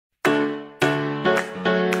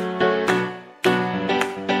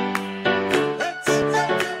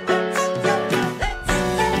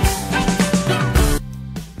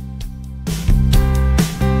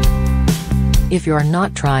If you're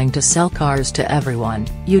not trying to sell cars to everyone,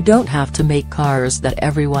 you don't have to make cars that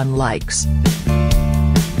everyone likes.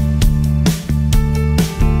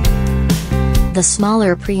 The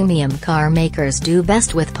smaller premium car makers do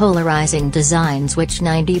best with polarizing designs which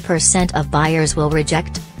 90% of buyers will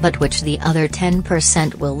reject, but which the other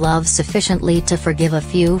 10% will love sufficiently to forgive a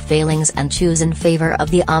few failings and choose in favor of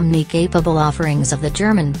the omni-capable offerings of the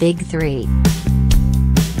German Big Three.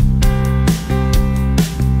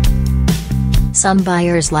 Some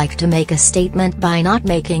buyers like to make a statement by not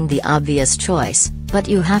making the obvious choice, but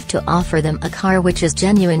you have to offer them a car which is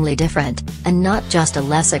genuinely different, and not just a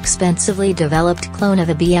less expensively developed clone of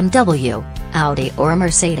a BMW, Audi or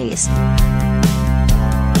Mercedes.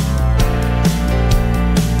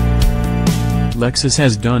 Lexus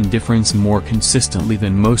has done difference more consistently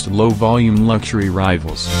than most low-volume luxury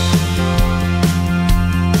rivals.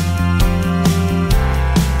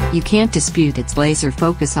 You can't dispute its laser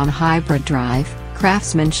focus on hybrid drive,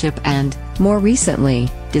 craftsmanship and, more recently,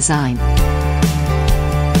 design.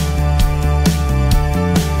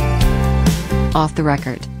 Off the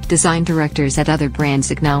record, design directors at other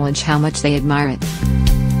brands acknowledge how much they admire it.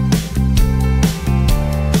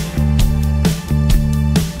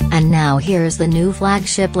 And now here's the new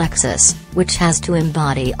flagship Lexus, which has to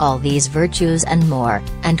embody all these virtues and more,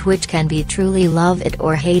 and which can be truly love it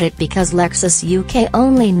or hate it because Lexus UK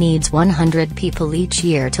only needs 100 people each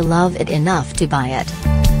year to love it enough to buy it.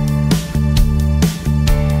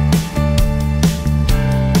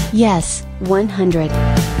 Yes, 100.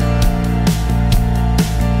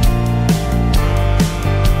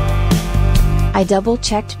 I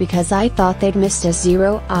double-checked because I thought they'd missed a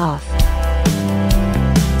 0 off.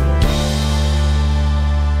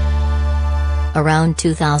 Around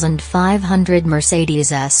 2,500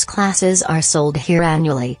 Mercedes S-classes are sold here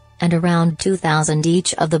annually, and around 2,000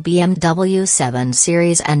 each of the BMW 7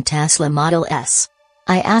 Series and Tesla Model S.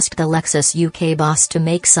 I asked the Lexus UK boss to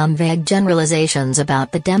make some vague generalizations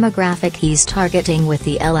about the demographic he's targeting with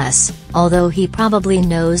the LS, although he probably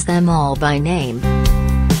knows them all by name.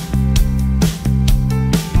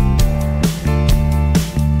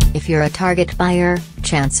 If you're a target buyer,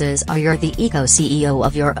 chances are you're the eco-CEO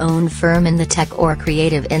of your own firm in the tech or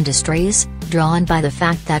creative industries, drawn by the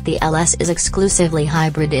fact that the LS is exclusively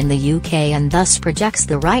hybrid in the UK and thus projects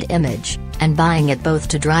the right image, and buying it both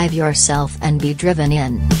to drive yourself and be driven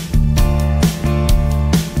in.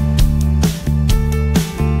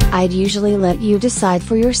 I'd usually let you decide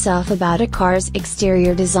for yourself about a car's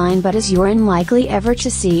exterior design, but as you're unlikely ever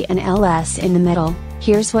to see an LS in the middle,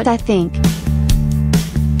 here's what I think.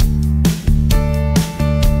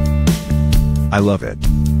 I love it.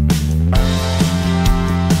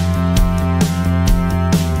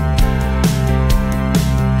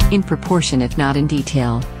 In proportion if not in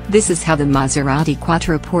detail, this is how the Maserati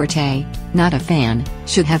Quattroporte, not a fan,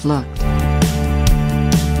 should have looked.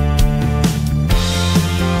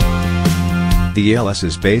 The LS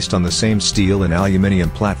is based on the same steel and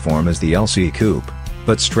aluminium platform as the LC Coupe,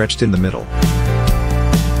 but stretched in the middle.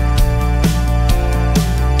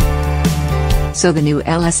 So the new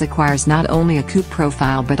LS acquires not only a coupe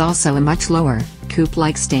profile but also a much lower,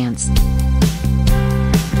 coupe-like stance.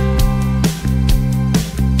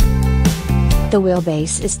 The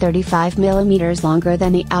wheelbase is 35 mm longer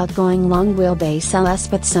than the outgoing long wheelbase LS,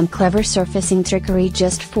 but some clever surfacing trickery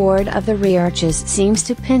just forward of the rear arches seems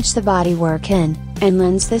to pinch the bodywork in, and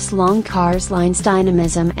lends this long car's lines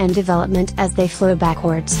dynamism and development as they flow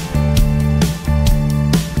backwards.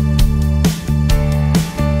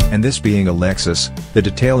 And this being a Lexus, the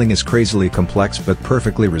detailing is crazily complex but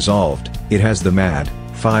perfectly resolved. It has the mad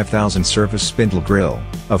 5000 surface spindle grille,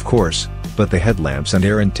 of course, but the headlamps and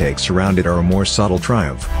air intakes around it are a more subtle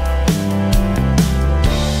triumph.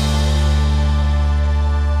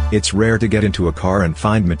 It's rare to get into a car and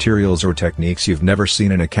find materials or techniques you've never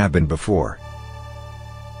seen in a cabin before.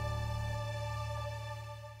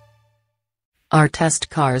 Our test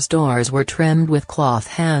car's doors were trimmed with cloth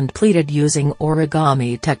hand-pleated using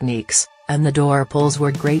origami techniques, and the door pulls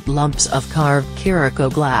were great lumps of carved Kiriko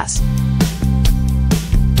glass.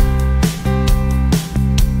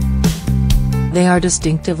 They are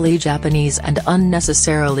distinctively Japanese and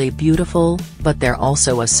unnecessarily beautiful, but they're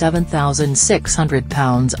also a 7,600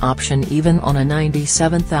 pounds option even on a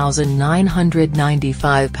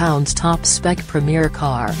 97,995 pounds top-spec Premier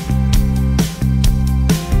car.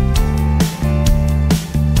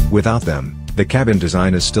 Without them, the cabin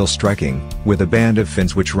design is still striking, with a band of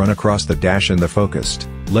fins which run across the dash and the focused,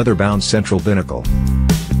 leather-bound central binnacle.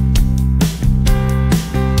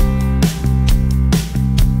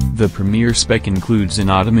 The premier spec includes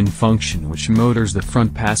an ottoman function which motors the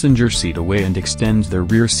front passenger seat away and extends the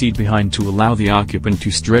rear seat behind to allow the occupant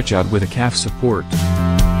to stretch out with a calf support.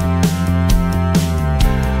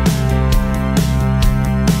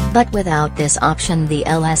 But without this option, the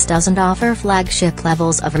LS doesn't offer flagship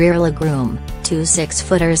levels of rear legroom. Two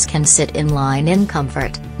 6-footers can sit in line in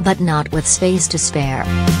comfort, but not with space to spare.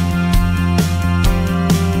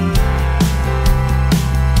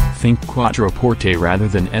 Think Quattroporte rather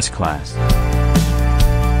than S-Class.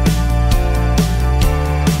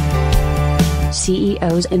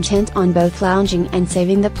 CEOs intent on both lounging and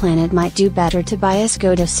saving the planet might do better to buy a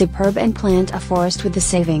Skoda Superb and plant a forest with the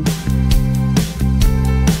saving.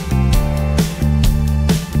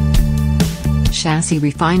 Chassis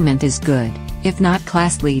refinement is good, if not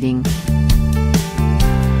class-leading.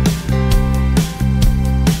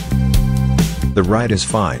 The ride is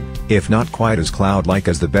fine, if not quite as cloud-like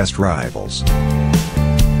as the best rivals.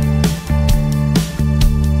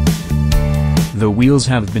 The wheels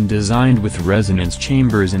have been designed with resonance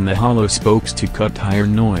chambers in the hollow spokes to cut tire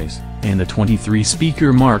noise, and the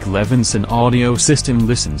 23-speaker Mark Levinson audio system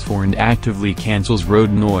listens for and actively cancels road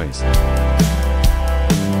noise.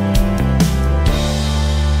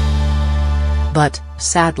 But,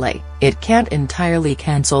 sadly, it can't entirely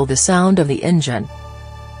cancel the sound of the engine.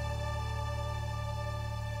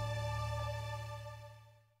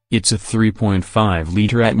 It's a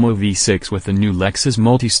 3.5-liter Atmo V6 with a new Lexus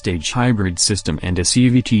multi-stage hybrid system and a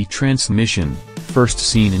CVT transmission, first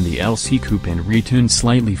seen in the LC Coupe and retuned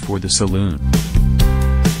slightly for the saloon.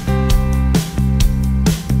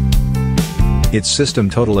 Its system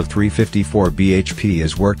total of 354 bhp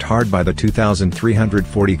is worked hard by the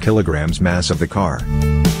 2,340 kilograms mass of the car.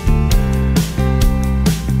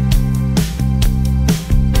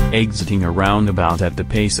 Exiting a roundabout at the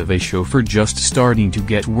pace of a chauffeur just starting to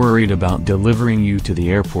get worried about delivering you to the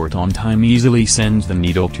airport on time easily sends the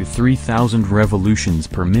needle to 3,000 revolutions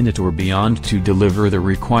per minute or beyond to deliver the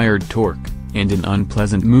required torque, and an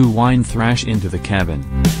unpleasant moo whine thrash into the cabin.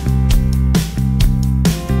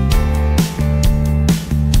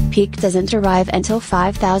 Peak doesn't arrive until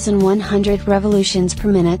 5,100 revolutions per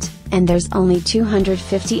minute, and there's only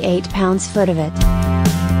 258 pounds-foot of it.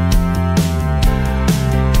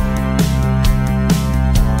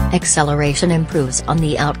 Acceleration improves on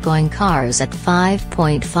the outgoing cars at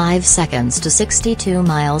 5.5 seconds to 62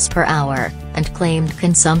 miles per hour, and claimed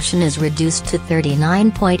consumption is reduced to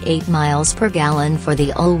 39.8 miles per gallon for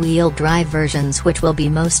the all-wheel drive versions, which will be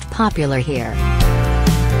most popular here.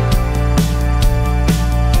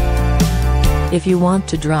 If you want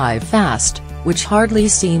to drive fast, which hardly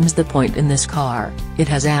seems the point in this car, it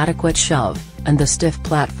has adequate shove, and the stiff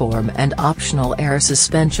platform and optional air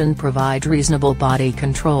suspension provide reasonable body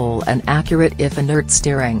control and accurate if inert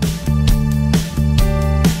steering.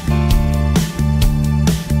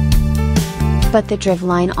 But the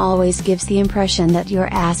driveline always gives the impression that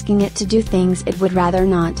you're asking it to do things it would rather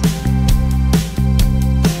not.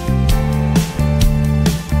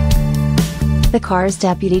 The car's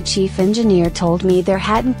deputy chief engineer told me there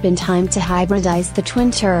hadn't been time to hybridize the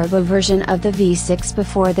twin-turbo version of the V6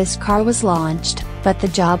 before this car was launched, but the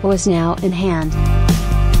job was now in hand.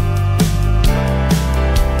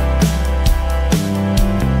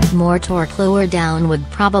 More torque lower down would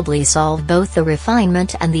probably solve both the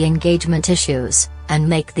refinement and the engagement issues, and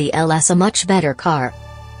make the LS a much better car.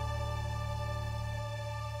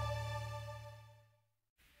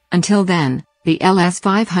 Until then, the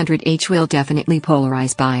LS500h will definitely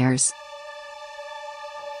polarize buyers.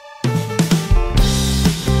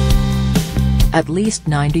 At least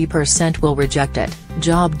 90% will reject it.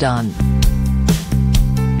 Job done.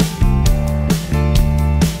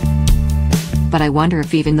 But I wonder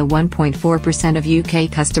if even the 1.4% of UK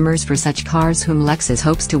customers for such cars whom Lexus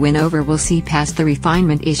hopes to win over will see past the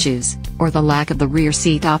refinement issues, or the lack of the rear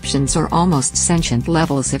seat options or almost sentient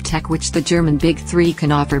levels of tech which the German Big Three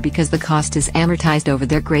can offer because the cost is amortized over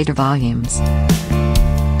their greater volumes.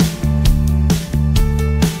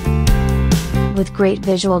 With great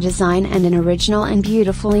visual design and an original and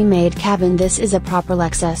beautifully made cabin, this is a proper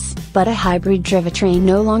Lexus, but a hybrid drivetrain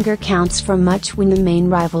no longer counts for much when the main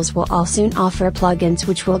rivals will all soon offer plug-ins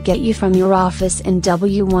which will get you from your office in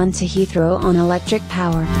W1 to Heathrow on electric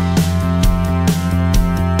power.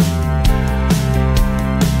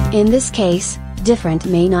 In this case, different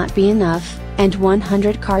may not be enough, and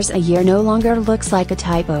 100 cars a year no longer looks like a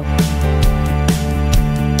typo.